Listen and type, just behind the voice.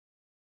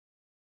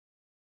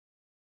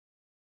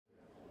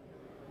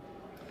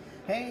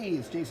Hey,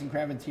 it's Jason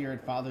Kravits here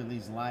at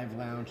Fatherly's Live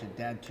Lounge at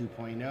Dad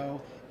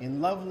 2.0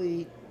 in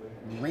lovely,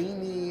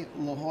 rainy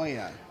La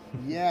Jolla.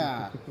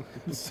 Yeah,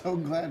 so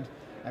glad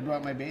I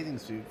brought my bathing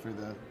suit for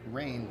the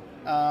rain.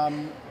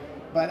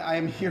 But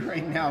I'm here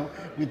right now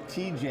with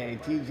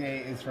TJ.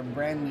 TJ is from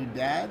Brand New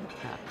Dad,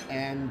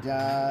 and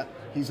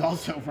he's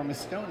also from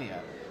Estonia,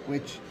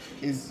 which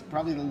is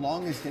probably the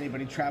longest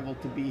anybody traveled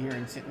to be here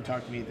and sit and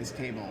talk to me at this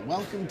table.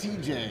 Welcome,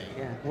 TJ.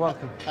 Yeah,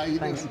 welcome. How you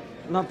Thanks. doing?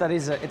 Not that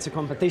it's a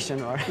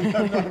competition, or. No,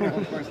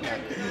 of course not.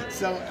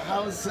 So,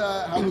 first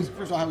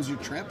of all, how was your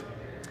trip?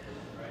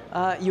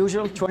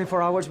 Usual,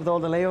 24 hours with all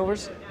the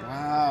layovers.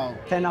 Wow.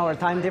 10-hour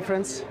time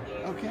difference.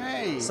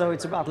 Okay. So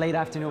it's about late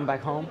afternoon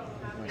back home.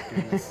 Oh my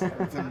goodness.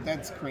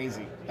 That's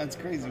crazy. That's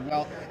crazy.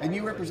 Well, and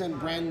you represent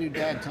Brand New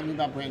Dad. Tell me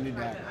about Brand New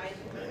Dad.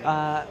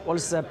 Well,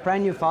 it's a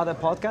Brand New Father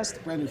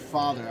podcast. Brand New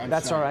Father.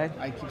 That's sorry. all right.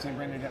 I keep saying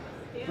Brand New Dad.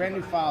 Brand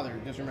New Father.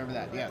 Just remember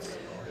that. Yes.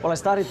 Well, I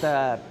started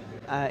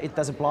it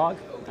as a blog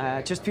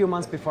just a few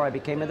months before I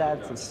became a dad.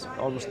 It's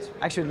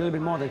actually a little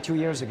bit more than 2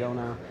 years ago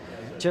now.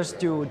 Just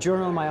to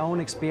journal my own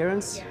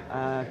experience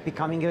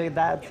becoming a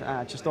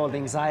dad, just all the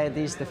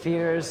anxieties, the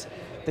fears,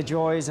 the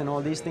joys, and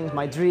all these things,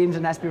 my dreams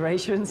and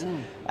aspirations.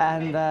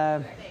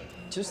 And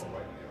just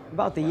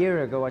about a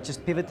year ago, I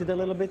just pivoted a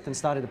little bit and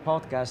started a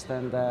podcast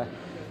and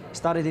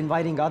started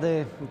inviting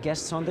other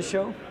guests on the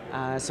show.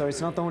 So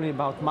it's not only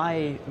about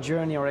my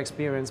journey or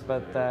experience,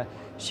 but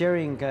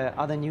sharing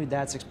other new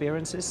dads'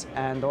 experiences,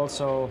 and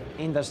also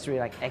industry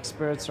like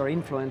experts or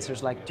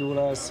influencers like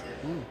doulas,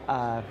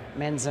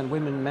 men's and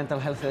women mental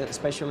health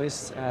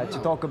specialists to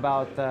talk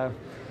about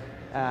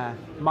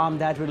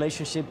mom-dad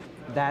relationship,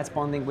 dads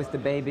bonding with the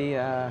baby,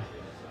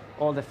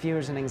 all the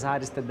fears and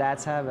anxieties that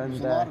dads have, and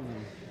There's a lot of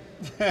them.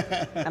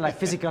 and like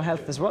physical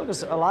health as well,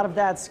 because a lot of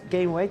dads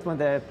gain weight when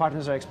their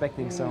partners are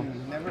expecting. So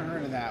Never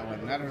heard of that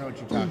one. I don't know what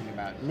you're talking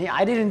about.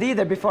 I didn't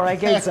either before I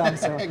gained some.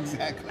 So.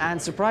 Exactly.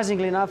 And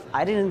surprisingly enough,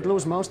 I didn't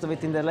lose most of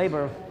it in the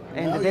labor,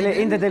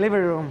 in the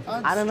delivery room.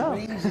 I don't know.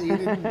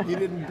 You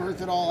didn't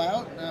birth it all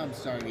out? I'm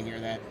sorry to hear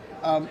that.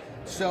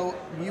 So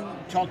you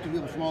talk to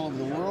people from all over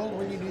the world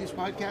when you do these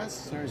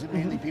podcasts, or is it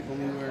mainly people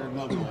who are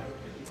local?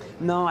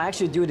 No, I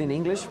actually do it in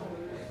English.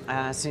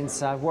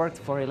 Since I've worked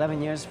for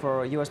 11 years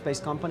for a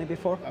US-based company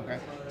before. Okay.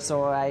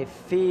 So I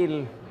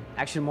feel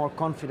actually more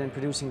confident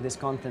producing this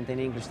content in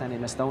English than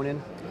in Estonian.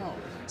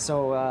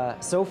 Oh.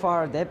 So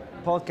far, the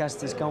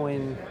podcast is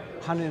going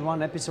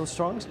 101 episodes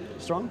strong.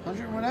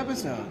 101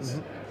 episodes.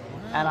 Wow.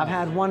 And I've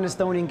had one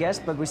Estonian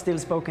guest, but we still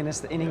spoke in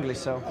English.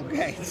 So.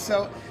 Okay.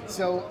 So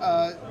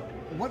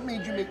what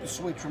made you make the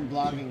switch from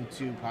blogging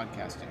to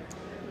podcasting?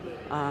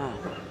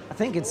 I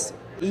think it's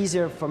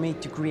easier for me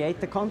to create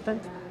the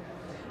content.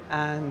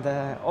 And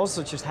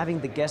also just having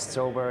the guests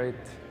over,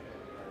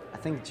 I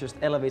think it just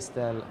elevates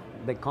the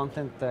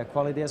content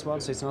quality as well.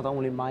 So it's not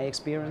only my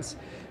experience,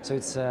 so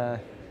it's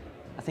I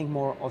think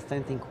more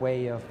authentic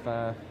way of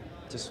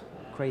just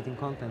creating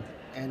content.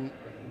 And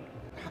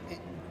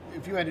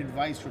if you had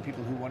advice for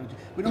people who wanted to,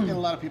 we don't get a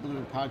lot of people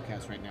doing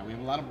podcasts right now. We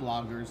have a lot of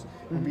bloggers.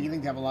 We're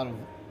beginning to have a lot of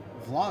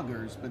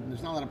vloggers, but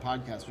there's not a lot of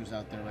podcasters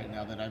out there right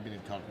now that I've been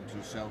talking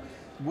to. So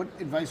what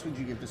advice would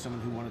you give to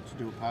someone who wanted to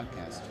do a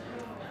podcast?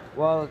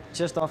 Well,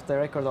 just off the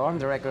record or on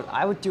the record,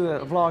 I would do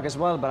a vlog as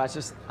well, but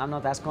I'm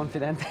not as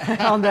confident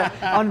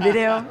on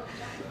video,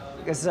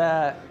 because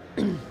it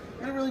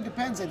really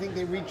depends. I think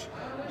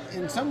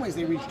in some ways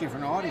they reach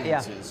different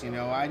audiences.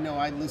 Yeah. I know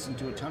I listen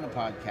to a ton of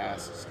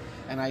podcasts,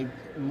 and I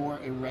more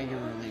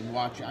irregularly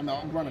watch.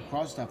 I'll run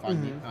across stuff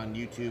on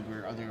YouTube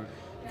or other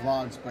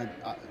vlogs, but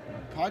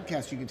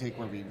podcasts you can take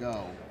wherever you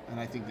go. And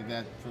I think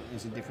that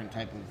is a different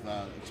type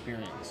of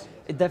experience.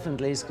 It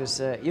definitely is, because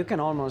you can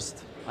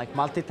almost like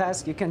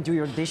multitask. You can do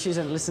your dishes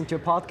and listen to a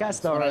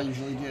podcast, or I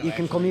usually do. You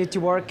can commute to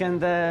work and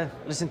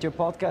listen to your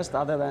podcast.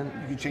 Other than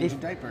you can change a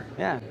diaper.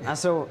 Yeah, and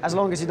so as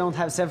long as you don't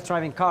have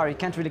self-driving car, you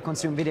can't really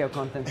consume video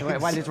content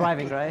while you're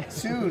driving, right?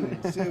 Soon.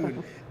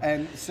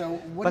 And so,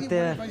 what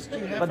advice do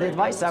you have? But the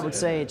advice I would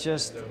say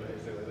just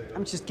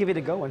give it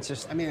a go and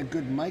just. I mean, a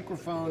good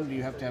microphone. Do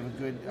you have to have a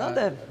good?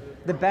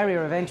 The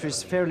barrier of entry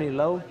is fairly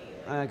low.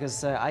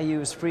 Because I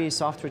use free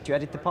software to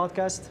edit the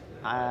podcast.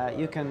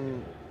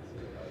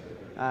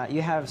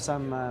 You have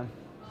some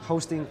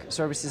hosting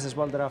services as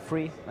well that are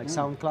free, like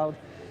SoundCloud,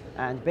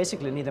 and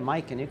basically need a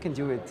mic, and you can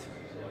do it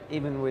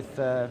even with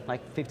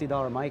like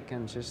 $50 mic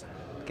and just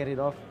get it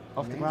off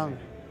the ground.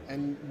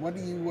 And where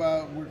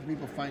can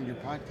people find your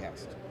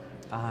podcast?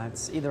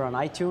 It's either on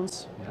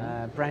iTunes,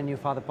 Brand New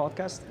Father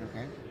Podcast,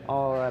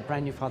 or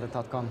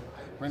brandnewfather.com.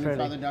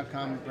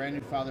 Brandnewfather.com, Brand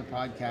New Father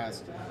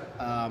Podcast.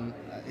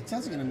 It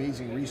sounds like an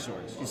amazing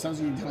resource. It sounds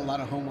like you did a lot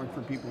of homework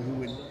for people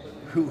who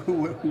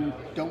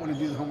don't want to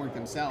do the homework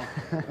themselves.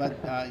 But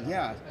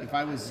yeah, if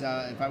I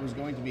was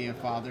going to be a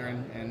father,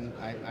 and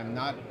I'm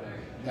not,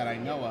 that I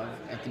know of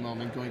at the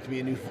moment, going to be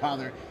a new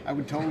father, I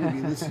would totally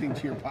be listening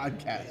to your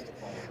podcast.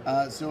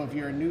 So if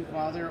you're a new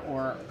father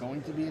or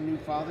going to be a new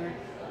father,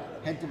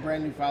 head to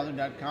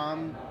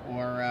brandnewfather.com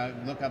or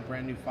look up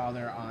Brand New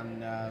Father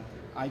on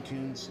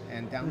iTunes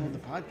and download the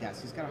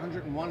podcast. He's got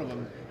 101 of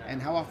them.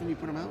 And how often do you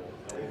put them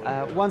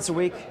out? Once a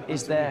week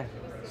is there.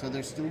 So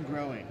they're still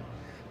growing.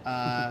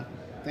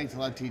 Thanks a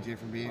lot, TJ,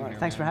 for being here.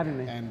 Thanks for having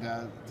me. And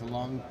it's a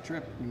long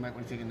trip. You might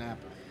want to take a nap.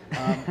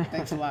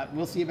 Thanks a lot.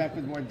 We'll see you back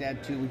with more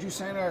Dad 2. Would you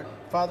sign our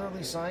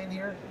fatherly sign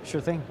here?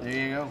 Sure thing. There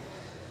you go.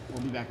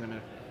 We'll be back in a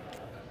minute.